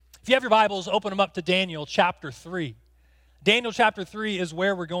you have your Bibles, open them up to Daniel chapter 3. Daniel chapter 3 is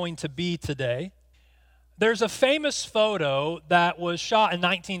where we're going to be today. There's a famous photo that was shot in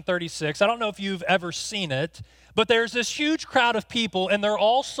 1936. I don't know if you've ever seen it, but there's this huge crowd of people, and they're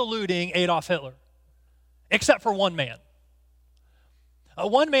all saluting Adolf Hitler, except for one man.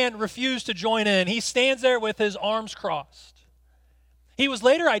 One man refused to join in. He stands there with his arms crossed. He was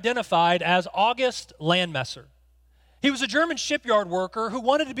later identified as August Landmesser. He was a German shipyard worker who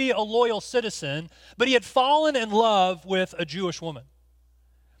wanted to be a loyal citizen, but he had fallen in love with a Jewish woman.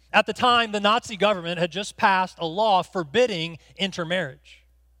 At the time, the Nazi government had just passed a law forbidding intermarriage.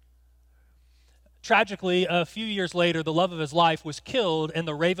 Tragically, a few years later, the love of his life was killed in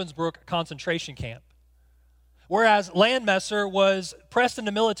the Ravensbrück concentration camp. Whereas Landmesser was pressed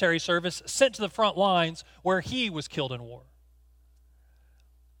into military service, sent to the front lines where he was killed in war.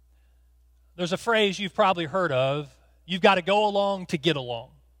 There's a phrase you've probably heard of: you've got to go along to get along.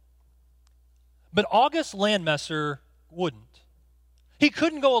 But August Landmesser wouldn't. He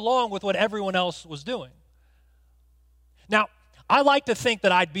couldn't go along with what everyone else was doing. Now, I like to think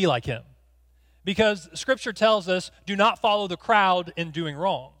that I'd be like him, because Scripture tells us, do not follow the crowd in doing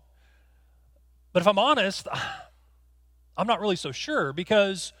wrong. But if I'm honest, I'm not really so sure,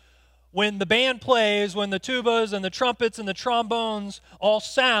 because when the band plays, when the tubas and the trumpets and the trombones all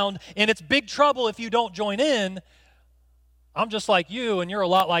sound, and it's big trouble if you don't join in, I'm just like you, and you're a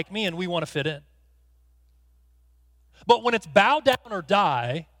lot like me, and we want to fit in. But when it's bow down or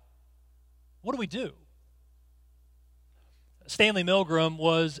die, what do? Stanley Milgram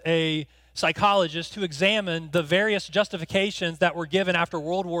was a psychologist who examined the various justifications that were given after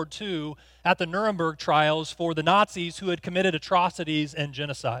World War II at the Nuremberg trials for the Nazis who had committed atrocities and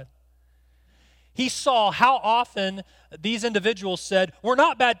genocide. He saw how often these individuals said, we're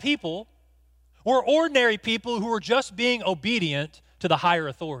not bad people, we're ordinary people who are just being obedient to the higher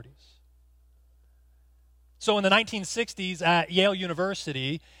authorities. So in the 1960s at Yale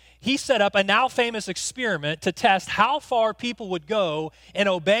University, he set up a now famous experiment to test how far people would go in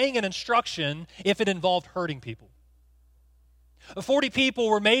obeying an instruction if it involved hurting people. 40 people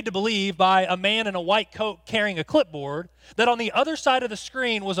were made to believe by a man in a white coat carrying a clipboard that on the other side of the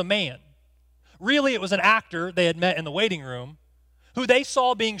screen was a man. Really, it was an actor they had met in the waiting room who they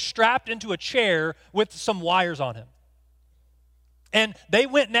saw being strapped into a chair with some wires on him. And they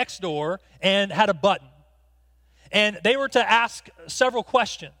went next door and had a button. And they were to ask several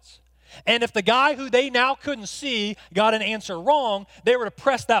questions. And if the guy who they now couldn't see got an answer wrong, they were to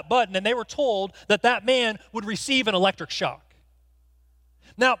press that button, and they were told that that man would receive an electric shock.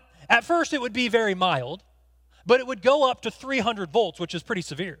 Now, at first it would be very mild, but it would go up to 300 volts, which is pretty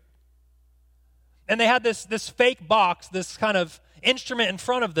severe. And they had this fake box, this kind of instrument in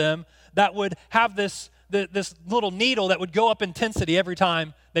front of them that would have this little needle that would go up intensity every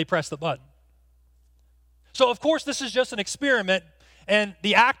time they pressed the button. So, of course, this is just an experiment, and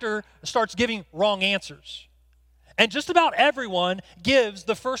the actor starts giving wrong answers. And just about everyone gives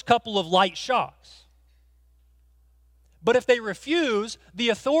the first couple of light shocks. But if they refuse, the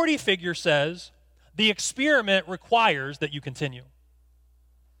authority figure says, the experiment requires that you continue.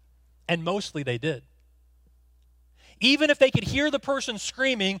 And mostly they did. Even if they could hear the person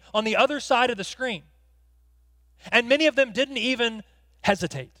screaming on the other side of the screen. And many of them didn't even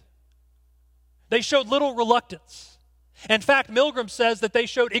hesitate. They showed little reluctance. In fact, Milgram says that they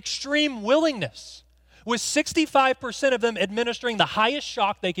showed extreme willingness, with 65% of them administering the highest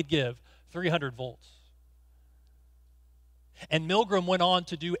shock they could give, 300 volts. And Milgram went on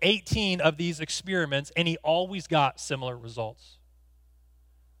to do 18 of these experiments, and he always got similar results.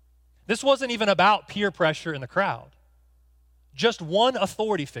 This wasn't even about peer pressure in the crowd, just one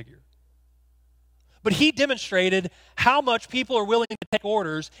authority figure. But he demonstrated how much people are willing to take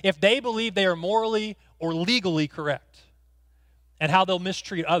orders if they believe they are morally or legally correct, and how they'll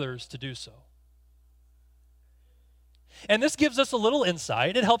mistreat others to do so. And this gives us a little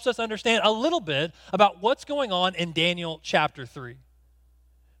insight. It helps us understand a little bit about what's going on in Daniel chapter 3.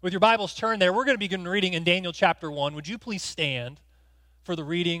 With your Bibles turned there, we're going to begin reading in Daniel chapter 1. Would you please stand for the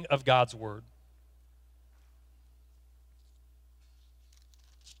reading of God's word?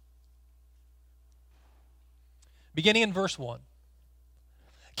 Beginning in verse 1.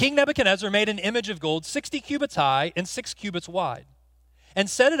 King Nebuchadnezzar made an image of gold 60 cubits high and 6 cubits wide, and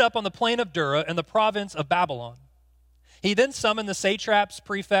set it up on the plain of Dura in the province of Babylon. He then summoned the satraps,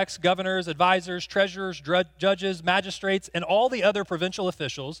 prefects, governors, advisors, treasurers, judges, magistrates, and all the other provincial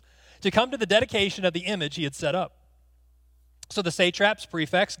officials to come to the dedication of the image he had set up. So the satraps,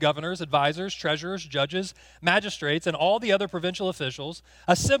 prefects, governors, advisors, treasurers, judges, magistrates, and all the other provincial officials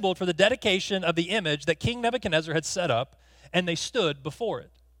assembled for the dedication of the image that King Nebuchadnezzar had set up, and they stood before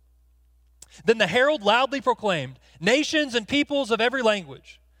it. Then the herald loudly proclaimed, "Nations and peoples of every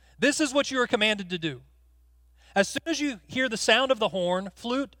language, this is what you are commanded to do. As soon as you hear the sound of the horn,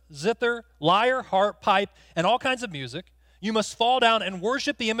 flute, zither, lyre, harp, pipe, and all kinds of music, you must fall down and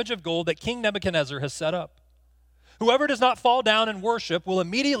worship the image of gold that King Nebuchadnezzar has set up. Whoever does not fall down and worship will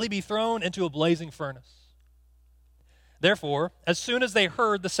immediately be thrown into a blazing furnace." Therefore, as soon as they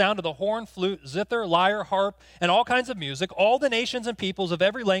heard the sound of the horn, flute, zither, lyre, harp, and all kinds of music, all the nations and peoples of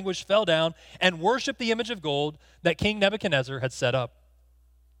every language fell down and worshiped the image of gold that King Nebuchadnezzar had set up.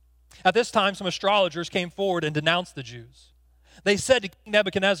 At this time, some astrologers came forward and denounced the Jews. They said to King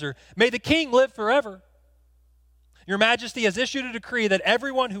Nebuchadnezzar, "May the king live forever. Your Majesty has issued a decree that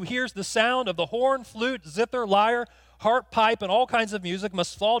everyone who hears the sound of the horn, flute, zither, lyre, harp, pipe, and all kinds of music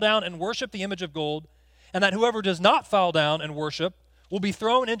must fall down and worship the image of gold, and that whoever does not fall down and worship will be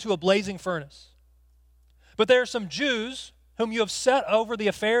thrown into a blazing furnace. But there are some Jews whom you have set over the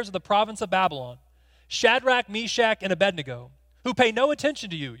affairs of the province of Babylon, Shadrach, Meshach, and Abednego, who pay no attention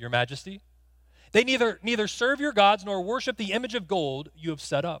to you, your Majesty. They neither serve your gods nor worship the image of gold you have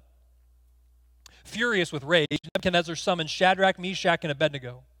set up." Furious with rage, Nebuchadnezzar summoned Shadrach, Meshach, and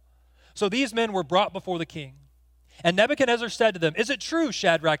Abednego. So these men were brought before the king. And Nebuchadnezzar said to them, "Is it true,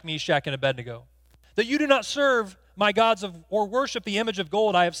 Shadrach, Meshach, and Abednego, that you do not serve my gods or worship the image of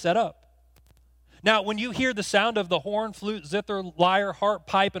gold I have set up? Now, when you hear the sound of the horn, flute, zither, lyre, harp,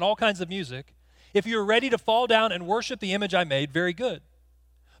 pipe, and all kinds of music, if you are ready to fall down and worship the image I made, very good.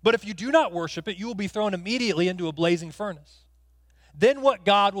 But if you do not worship it, you will be thrown immediately into a blazing furnace. Then what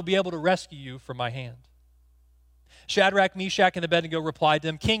God will be able to rescue you from my hand?" Shadrach, Meshach, and Abednego replied to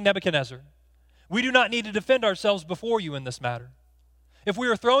him, "King Nebuchadnezzar, we do not need to defend ourselves before you in this matter. If we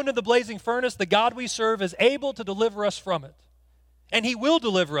are thrown into the blazing furnace, the God we serve is able to deliver us from it, and he will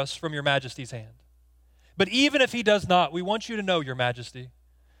deliver us from your Majesty's hand. But even if he does not, we want you to know, your Majesty,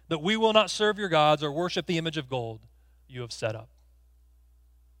 that we will not serve your gods or worship the image of gold you have set up."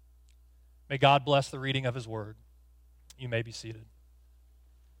 May God bless the reading of his word. You may be seated.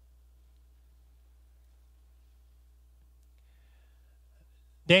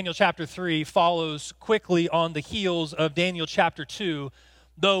 Daniel chapter 3 follows quickly on the heels of Daniel chapter 2,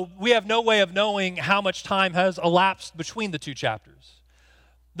 though we have no way of knowing how much time has elapsed between the two chapters.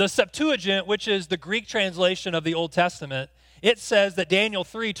 The Septuagint, which is the Greek translation of the Old Testament, it says that Daniel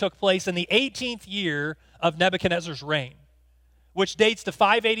 3 took place in the 18th year of Nebuchadnezzar's reign, which dates to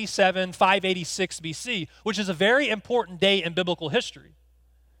 587, 586 BC, which is a very important date in biblical history,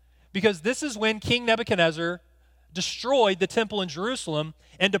 because this is when King Nebuchadnezzar destroyed the temple in Jerusalem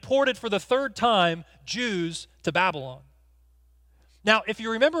and deported for the third time Jews to Babylon. Now, if you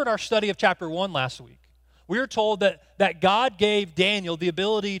remember in our study of chapter 1 last week, we were told that God gave Daniel the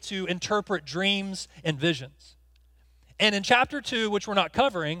ability to interpret dreams and visions. And in chapter 2, which we're not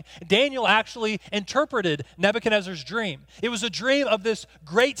covering, Daniel actually interpreted Nebuchadnezzar's dream. It was a dream of this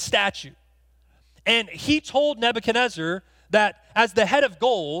great statue. And he told Nebuchadnezzar that as the head of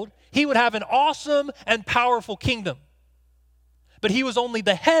gold, he would have an awesome and powerful kingdom. But he was only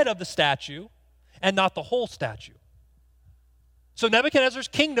the head of the statue and not the whole statue. So Nebuchadnezzar's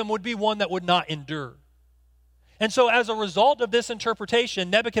kingdom would be one that would not endure. And so as a result of this interpretation,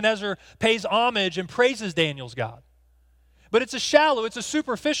 Nebuchadnezzar pays homage and praises Daniel's God. But it's a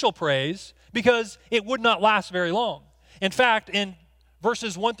superficial praise, because it would not last very long. In fact, in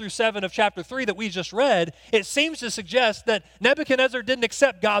verses 1 through 7 of chapter 3 that we just read, it seems to suggest that Nebuchadnezzar didn't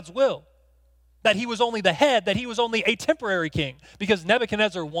accept God's will, that he was only the head, that he was only a temporary king, because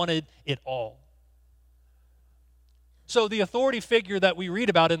Nebuchadnezzar wanted it all. So the authority figure that we read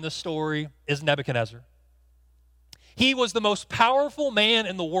about in this story is Nebuchadnezzar. He was the most powerful man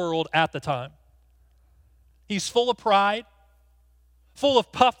in the world at the time. He's full of pride, full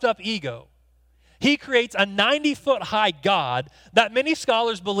of puffed up ego. He creates a 90-foot-high God that many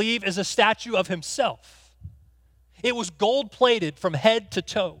scholars believe is a statue of himself. It was gold-plated from head to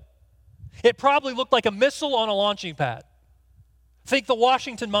toe. It probably looked like a missile on a launching pad. Think the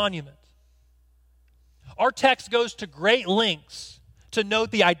Washington Monument. Our text goes to great lengths to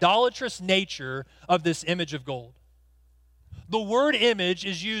note the idolatrous nature of this image of gold. The word image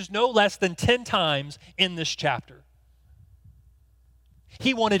is used no less than 10 times in this chapter.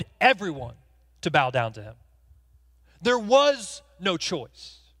 He wanted everyone to bow down to him. There was no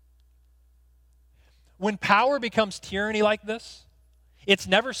choice. When power becomes tyranny like this, it's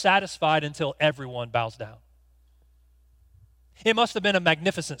never satisfied until everyone bows down. It must have been a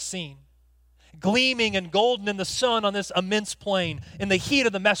magnificent scene, gleaming and golden in the sun on this immense plain in the heat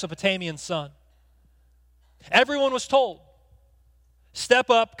of the Mesopotamian sun. Everyone was told,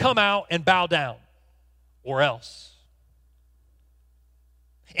 step up, come out, and bow down, or else.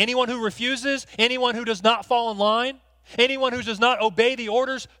 Anyone who refuses, anyone who does not fall in line, anyone who does not obey the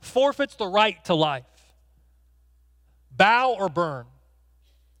orders forfeits the right to life. Bow or burn.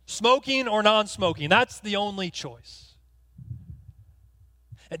 Smoking or non-smoking. That's the only choice.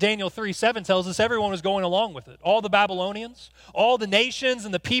 Daniel 3:7 tells us everyone was going along with it. All the Babylonians, all the nations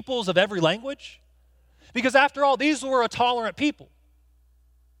and the peoples of every language. Because after all, these were a tolerant people.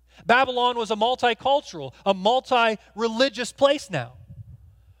 Babylon was a multicultural, a multi-religious place now.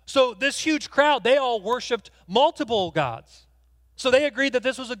 So this huge crowd, they all worshiped multiple gods. So they agreed that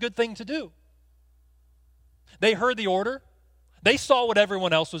this was a good thing to do. They heard the order. They saw what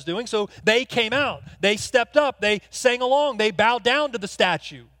everyone else was doing, so they came out. They stepped up. They sang along. They bowed down to the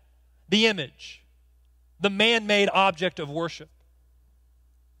statue, the image, the man-made object of worship.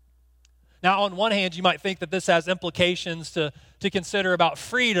 Now, on one hand, you might think that this has implications to consider about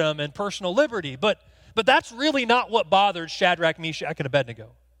freedom and personal liberty, but that's really not what bothered Shadrach, Meshach, and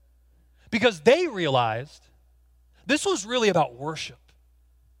Abednego. Because they realized this was really about worship.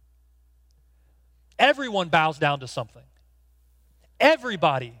 Everyone bows down to something.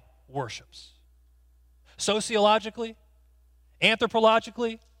 Everybody worships. Sociologically,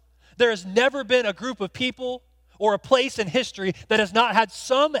 anthropologically, there has never been a group of people or a place in history that has not had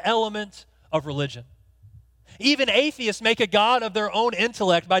some element of religion. Even atheists make a god of their own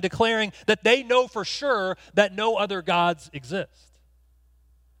intellect by declaring that they know for sure that no other gods exist.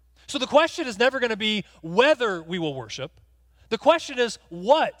 So the question is never going to be whether we will worship. The question is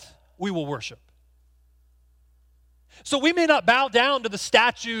what we will worship. So we may not bow down to the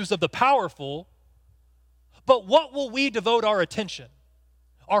statues of the powerful, but what will we devote our attention,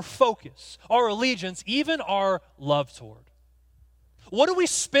 our focus, our allegiance, even our love toward? What do we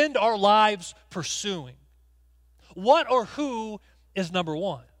spend our lives pursuing? What or who is number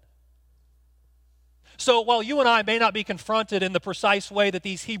one? So while you and I may not be confronted in the precise way that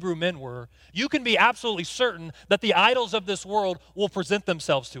these Hebrew men were, you can be absolutely certain that the idols of this world will present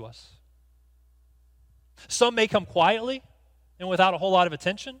themselves to us. Some may come quietly and without a whole lot of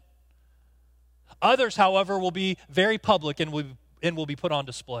attention. Others, however, will be very public and will be put on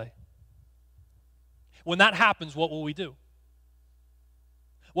display. When that happens, what will we do?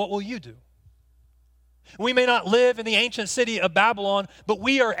 What will you do? We may not live in the ancient city of Babylon, but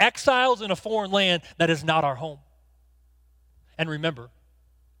we are exiles in a foreign land that is not our home. And remember,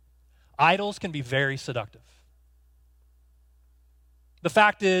 idols can be very seductive. The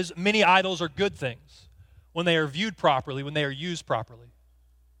fact is, many idols are good things when they are viewed properly, when they are used properly.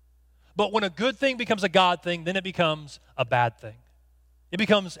 But when a good thing becomes a God thing, then it becomes a bad thing. It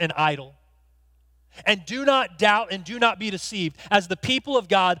becomes an idol. And do not doubt and do not be deceived. As the people of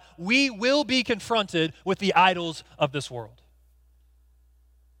God, we will be confronted with the idols of this world.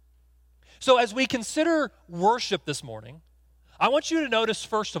 So as we consider worship this morning, I want you to notice,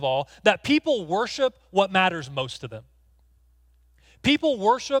 first of all, that people worship what matters most to them. People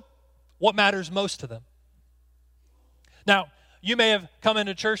worship what matters most to them. Now, you may have come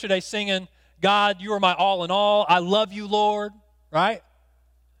into church today singing, God, you are my all in all. I love you, Lord, right?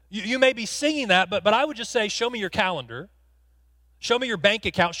 You may be singing that, but I would just say, show me your calendar, show me your bank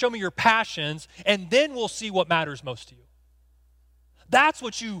account, show me your passions, and then we'll see what matters most to you. That's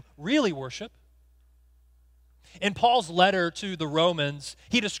what you really worship. In Paul's letter to the Romans,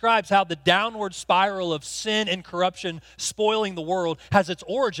 he describes how the downward spiral of sin and corruption spoiling the world has its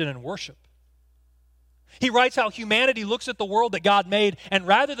origin in worship. He writes how humanity looks at the world that God made, and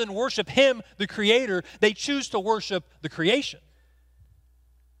rather than worship him, the creator, they choose to worship the creation.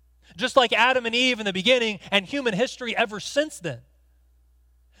 Just like Adam and Eve in the beginning and human history ever since then.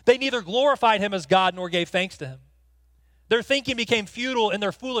 They neither glorified him as God nor gave thanks to him. Their thinking became futile and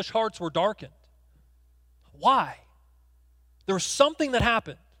their foolish hearts were darkened. Why? There was something that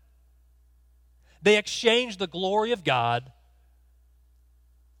happened. They exchanged the glory of God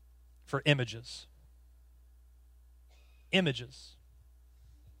for images. Images.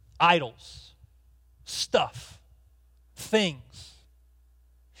 Idols. Stuff. Things.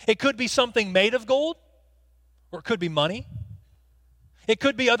 It could be something made of gold, or it could be money. It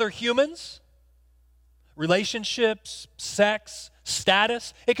could be other humans, relationships, sex,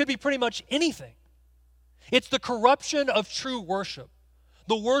 status. It could be pretty much anything. It's the corruption of true worship,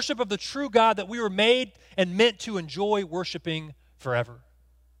 the worship of the true God that we were made and meant to enjoy worshiping forever.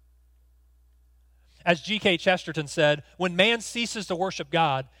 As G.K. Chesterton said, when man ceases to worship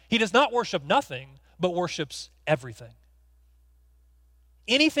God, he does not worship nothing, but worships everything.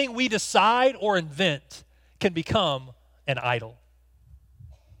 Anything we decide or invent can become an idol.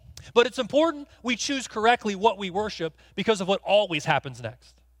 But it's important we choose correctly what we worship because of what always happens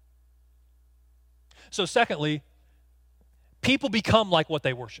next. So secondly, people become like what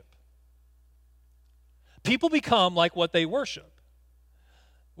they worship. People become like what they worship.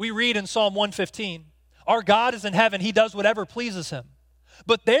 We read in Psalm 115, our God is in heaven, he does whatever pleases him.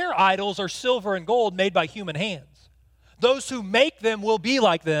 But their idols are silver and gold made by human hands. Those who make them will be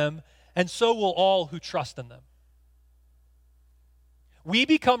like them, and so will all who trust in them. We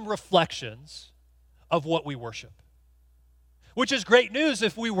become reflections of what we worship, which is great news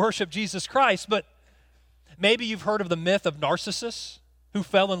if we worship Jesus Christ, but maybe you've heard of the myth of Narcissus, who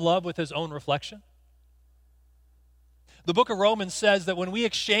fell in love with his own reflection. The book of Romans says that when we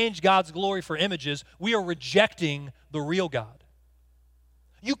exchange God's glory for images, we are rejecting the real God.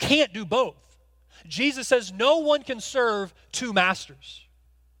 You can't do both. Jesus says no one can serve two masters.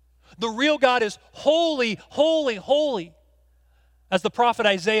 The real God is holy, holy, holy, as the prophet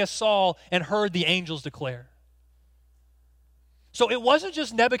Isaiah saw and heard the angels declare. So it wasn't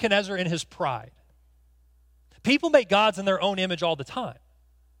just Nebuchadnezzar in his pride. People make gods in their own image all the time.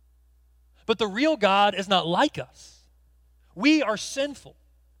 But the real God is not like us. We are sinful.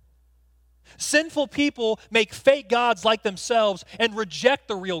 Sinful people make fake gods like themselves and reject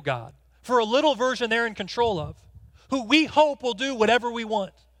the real God for a little version they're in control of, who we hope will do whatever we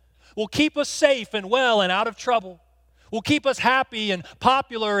want, will keep us safe and well and out of trouble, will keep us happy and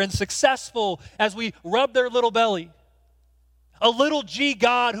popular and successful as we rub their little belly. A little G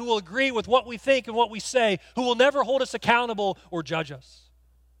God who will agree with what we think and what we say, who will never hold us accountable or judge us.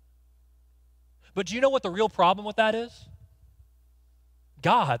 But do you know what the real problem with that is?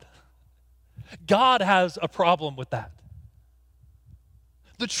 God. God has a problem with that.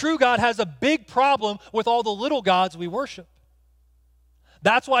 The true God has a big problem with all the little gods we worship.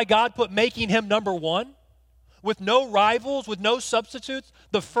 That's why God put making him number one, with no rivals, with no substitutes,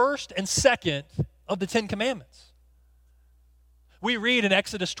 the first and second of the 10 Commandments. We read in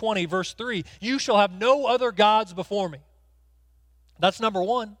Exodus 20, verse 3, you shall have no other gods before me. That's number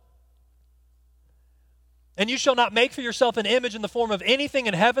one. And you shall not make for yourself an image in the form of anything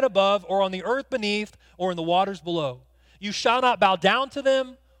in heaven above or on the earth beneath or in the waters below. You shall not bow down to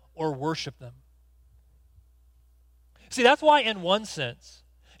them or worship them. See, that's why in one sense,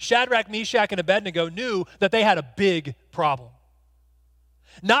 Shadrach, Meshach, and Abednego knew that they had a big problem.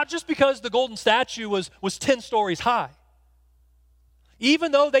 Not just because the golden statue was 10 stories high.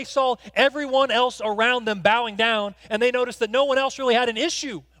 Even though they saw everyone else around them bowing down, and they noticed that no one else really had an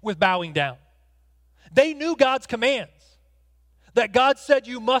issue with bowing down. They knew God's commands, that God said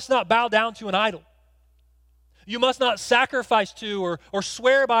you must not bow down to an idol. You must not sacrifice to or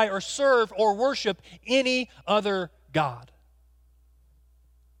swear by or serve or worship any other God.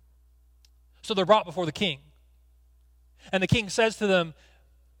 So they're brought before the king. And the king says to them,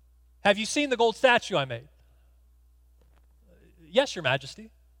 have you seen the gold statue I made? Yes, your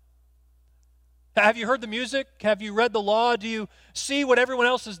majesty. Have you heard the music? Have you read the law? Do you see what everyone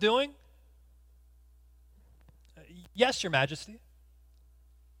else is doing? Yes, your majesty.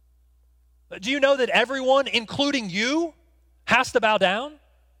 Do you know that everyone, including you, has to bow down?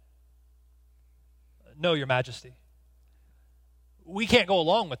 No, your majesty. We can't go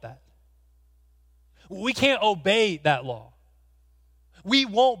along with that. We can't obey that law. We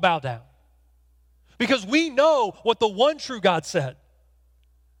won't bow down because we know what the one true God said.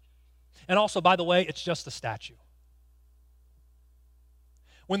 And also, by the way, it's just a statue.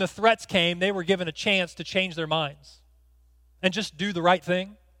 When the threats came, they were given a chance to change their minds and just do the right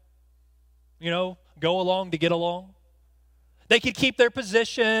thing. You know, go along to get along. They could keep their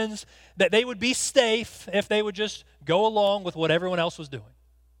positions, that they would be safe if they would just go along with what everyone else was doing.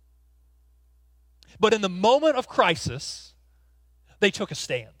 But in the moment of crisis, they took a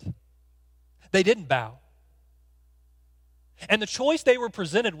stand. They didn't bow. And the choice they were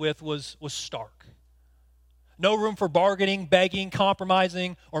presented with was stark. No room for bargaining, begging,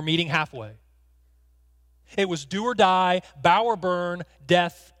 compromising, or meeting halfway. It was do or die, bow or burn,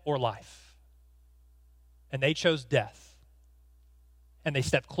 death or life. And they chose death. And they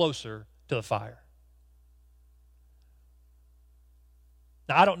stepped closer to the fire.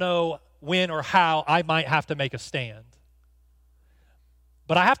 Now, I don't know when or how I might have to make a stand.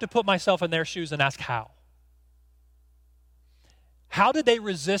 But I have to put myself in their shoes and ask how. How did they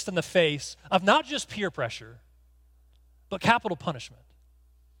resist in the face of not just peer pressure, but capital punishment?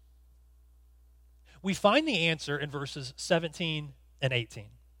 We find the answer in verses 17 and 18.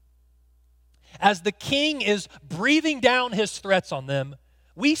 As the king is breathing down his threats on them,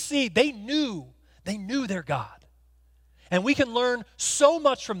 we see they knew their God. And we can learn so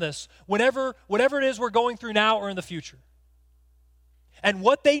much from this whatever it is we're going through now or in the future. And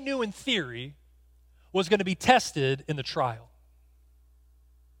what they knew in theory was going to be tested in the trial.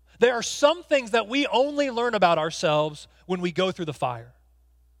 There are some things that we only learn about ourselves when we go through the fire.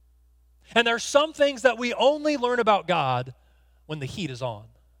 And there are some things that we only learn about God when the heat is on.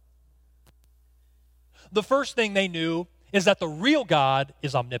 The first thing they knew is that the real God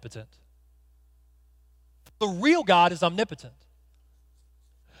is omnipotent. The real God is omnipotent.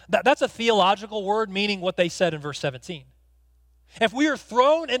 That's a theological word meaning what they said in verse 17. If we are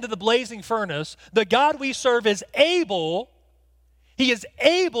thrown into the blazing furnace, the God we serve is able, he is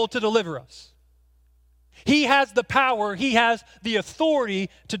able to deliver us. He has the power, he has the authority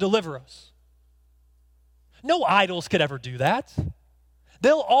to deliver us. No idols could ever do that.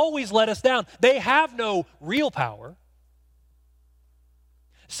 They'll always let us down. They have no real power.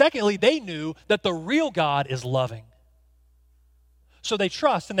 Secondly, they knew that the real God is loving. So they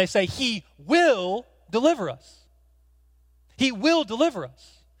trust and they say, he will deliver us. He will deliver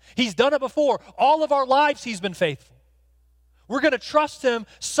us. He's done it before. All of our lives he's been faithful. We're going to trust him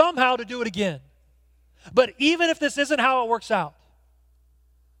somehow to do it again. But even if this isn't how it works out,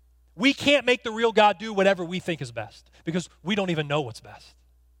 we can't make the real God do whatever we think is best because we don't even know what's best.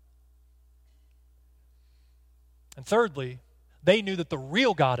 And thirdly, they knew that the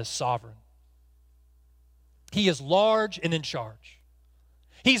real God is sovereign. He is large and in charge.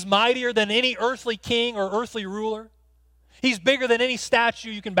 He's mightier than any earthly king or earthly ruler. He's bigger than any statue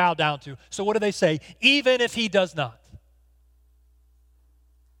you can bow down to. So what do they say? Even if he does not.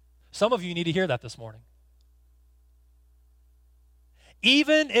 Some of you need to hear that this morning.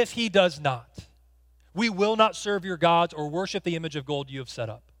 Even if he does not, we will not serve your gods or worship the image of gold you have set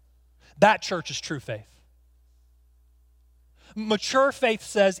up. That, church, is true faith. Mature faith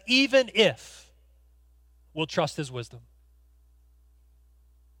says, even if, we'll trust his wisdom.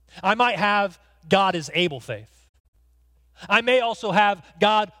 I might have God is able faith. I may also have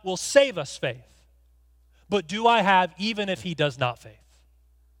God will save us faith. But do I have even if he does not faith?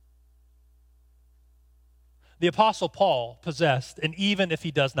 The Apostle Paul possessed an even if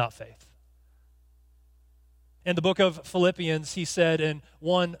he does not faith. In the book of Philippians, he said in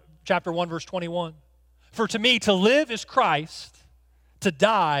chapter 1, verse 21, for to me to live is Christ, to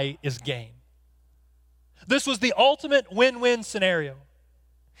die is gain. This was the ultimate win-win scenario.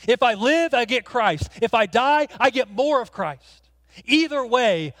 If I live, I get Christ. If I die, I get more of Christ. Either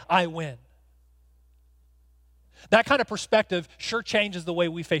way, I win. That kind of perspective sure changes the way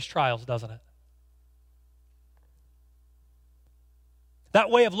we face trials, doesn't it? That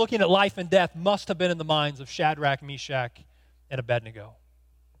way of looking at life and death must have been in the minds of Shadrach, Meshach, and Abednego.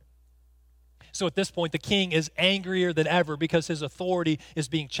 So at this point, the king is angrier than ever because his authority is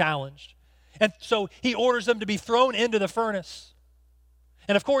being challenged. And so he orders them to be thrown into the furnace.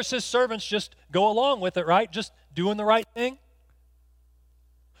 And of course, his servants just go along with it, right? Just doing the right thing.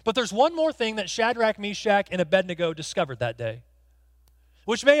 But there's one more thing that Shadrach, Meshach, and Abednego discovered that day,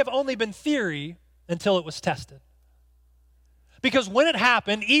 which may have only been theory until it was tested. Because when it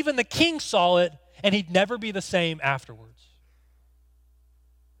happened, even the king saw it, and he'd never be the same afterwards.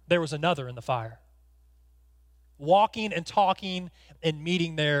 There was another in the fire, walking and talking and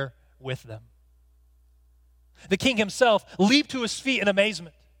meeting there with them. The king himself leaped to his feet in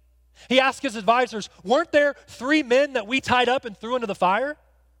amazement. He asked his advisors, weren't there 3 men that we tied up and threw into the fire?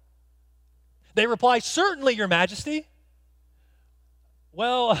 They replied, certainly, your majesty.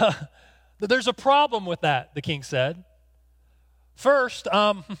 Well, there's a problem with that, the king said. First,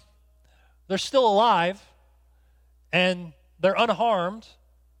 they're still alive, and they're unharmed.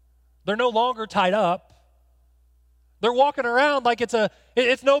 They're no longer tied up. They're walking around like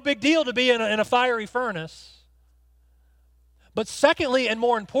it's no big deal to be in a fiery furnace. But secondly, and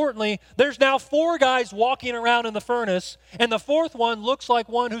more importantly, there's now 4 guys walking around in the furnace, and the 4th one looks like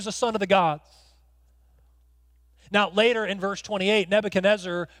one who's a son of the gods. Now, later in verse 28,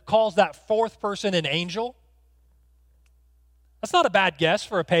 Nebuchadnezzar calls that 4th person an angel. That's not a bad guess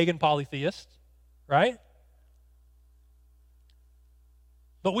for a pagan polytheist, right?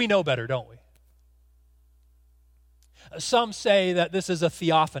 But we know better, don't we? Some say that this is a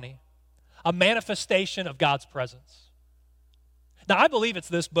theophany, a manifestation of God's presence. Now, I believe it's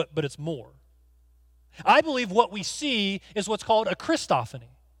this, but it's more. I believe what we see is what's called a Christophany,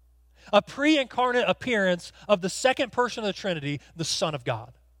 a pre-incarnate appearance of the second person of the Trinity, the Son of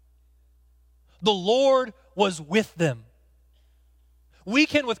God. The Lord was with them. We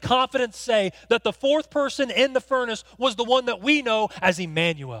can with confidence say that the 4th person in the furnace was the one that we know as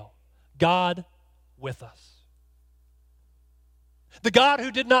Emmanuel, God with us. The God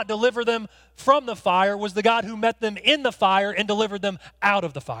who did not deliver them from the fire was the God who met them in the fire and delivered them out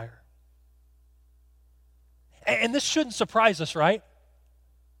of the fire. And this shouldn't surprise us, right?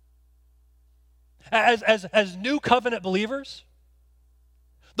 As new covenant believers,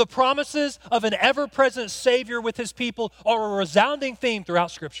 The promises of an ever-present Savior with his people are a resounding theme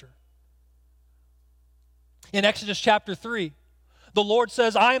throughout Scripture. In Exodus chapter 3, the Lord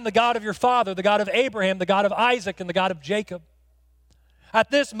says, I am the God of your father, the God of Abraham, the God of Isaac, and the God of Jacob.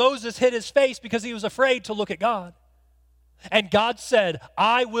 At this, Moses hid his face because he was afraid to look at God. And God said,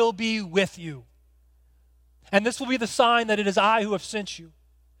 I will be with you. And this will be the sign that it is I who have sent you.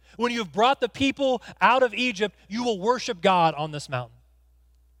 When you have brought the people out of Egypt, you will worship God on this mountain.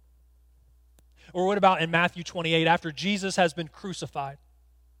 Or what about in Matthew 28, after Jesus has been crucified?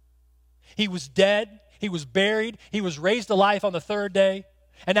 He was dead, he was buried, he was raised to life on the third day,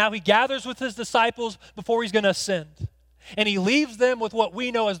 and now he gathers with his disciples before he's going to ascend. And he leaves them with what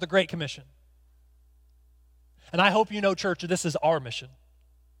we know as the Great Commission. And I hope you know, church, this is our mission.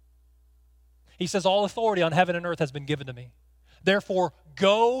 He says, all authority on heaven and earth has been given to me. Therefore,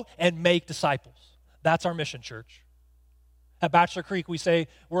 go and make disciples. That's our mission, church. At Bachelor Creek, we say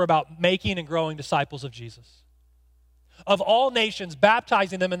we're about making and growing disciples of Jesus. Of all nations,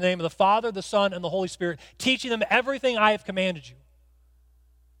 baptizing them in the name of the Father, the Son, and the Holy Spirit, teaching them everything I have commanded you.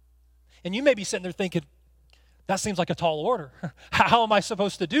 And you may be sitting there thinking, that seems like a tall order. How am I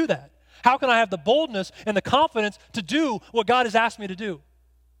supposed to do that? How can I have the boldness and the confidence to do what God has asked me to do?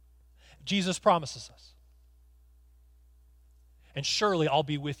 Jesus promises us. And surely I'll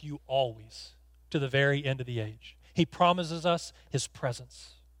be with you always to the very end of the age. He promises us his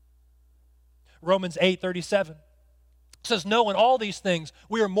presence. Romans 8:37 says, no, in all these things,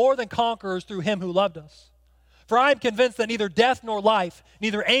 we are more than conquerors through him who loved us. For I am convinced that neither death nor life,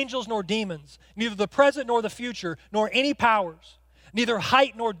 neither angels nor demons, neither the present nor the future, nor any powers, neither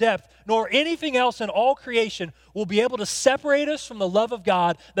height nor depth, nor anything else in all creation will be able to separate us from the love of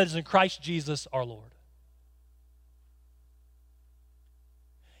God that is in Christ Jesus our Lord.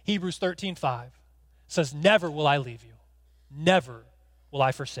 Hebrews 13:5 says, never will I leave you. Never will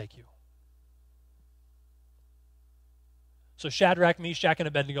I forsake you. So Shadrach, Meshach, and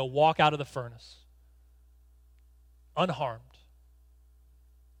Abednego walk out of the furnace unharmed,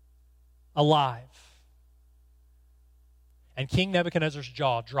 alive. And King Nebuchadnezzar's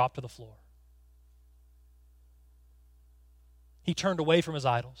jaw dropped to the floor. He turned away from his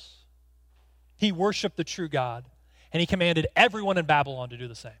idols. He worshiped the true God, and he commanded everyone in Babylon to do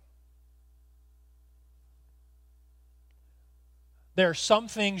the same. There are some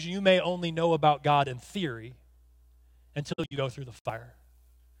things you may only know about God in theory until you go through the fire.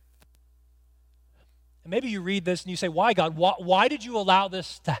 And maybe you read this and you say, why, God? Why did you allow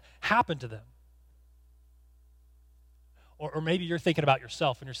this to happen to them? Or maybe you're thinking about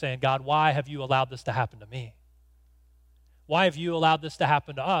yourself and you're saying, God, why have you allowed this to happen to me? Why have you allowed this to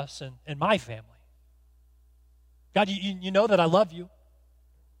happen to us and my family? God, you know that I love you.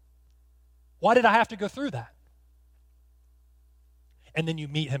 Why did I have to go through that? And then you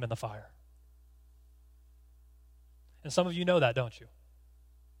meet him in the fire. And some of you know that, don't you?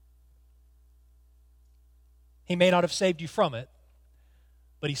 He may not have saved you from it,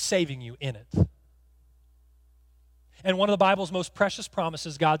 but he's saving you in it. And one of the Bible's most precious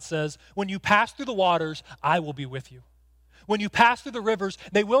promises, God says, when you pass through the waters, I will be with you. When you pass through the rivers,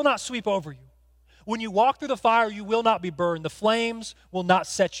 they will not sweep over you. When you walk through the fire, you will not be burned. The flames will not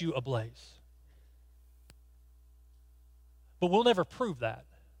set you ablaze. But we'll never prove that.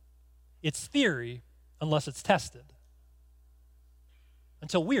 It's theory unless it's tested.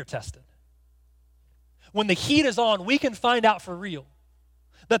 Until we are tested. When the heat is on, we can find out for real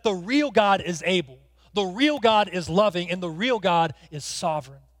that the real God is able, the real God is loving, and the real God is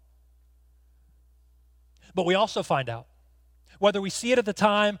sovereign. But we also find out, whether we see it at the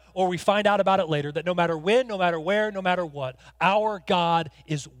time or we find out about it later, that no matter when, no matter where, no matter what, our God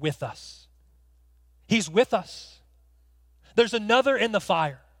is with us. He's with us. There's another in the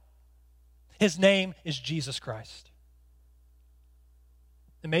fire. His name is Jesus Christ.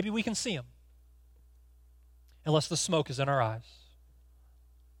 And maybe we can see him, unless the smoke is in our eyes.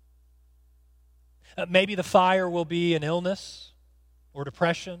 Maybe the fire will be an illness or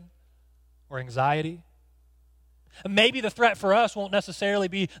depression or anxiety. Maybe the threat for us won't necessarily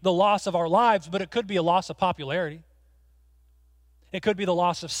be the loss of our lives, but it could be a loss of popularity. It could be the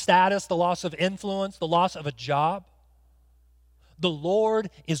loss of status, the loss of influence, the loss of a job. The Lord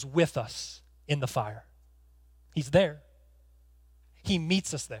is with us in the fire. He's there. He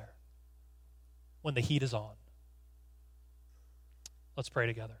meets us there when the heat is on. Let's pray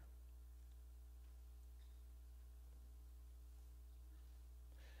together.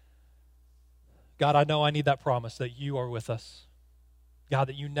 God, I know I need that promise that you are with us. God,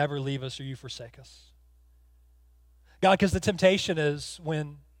 that you never leave us or you forsake us. God, because the temptation is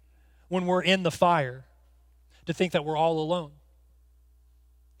when we're in the fire to think that we're all alone.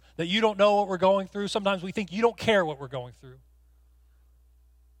 that you don't know what we're going through. Sometimes we think you don't care what we're going through.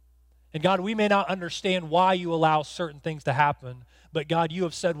 And God, we may not understand why you allow certain things to happen, but God, you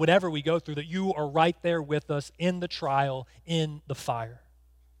have said whatever we go through, that you are right there with us in the trial, in the fire.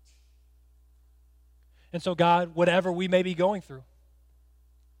 And so God, whatever we may be going through,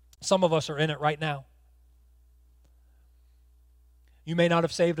 some of us are in it right now. You may not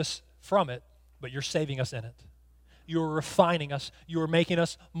have saved us from it, but you're saving us in it. You're refining us. You're making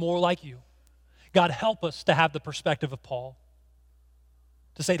us more like you. God, help us to have the perspective of Paul,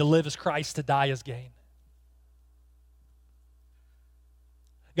 to say to live as Christ, to die as gain.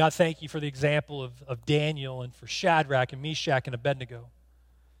 God, thank you for the example of Daniel and for Shadrach and Meshach and Abednego.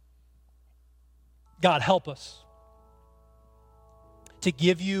 God, help us to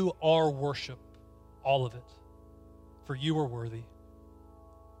give you our worship, all of it, for you are worthy.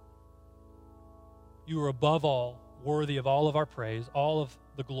 You are above all, worthy of all of our praise, all of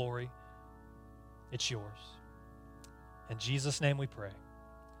the glory. It's yours. In Jesus' name we pray.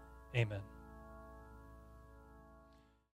 Amen.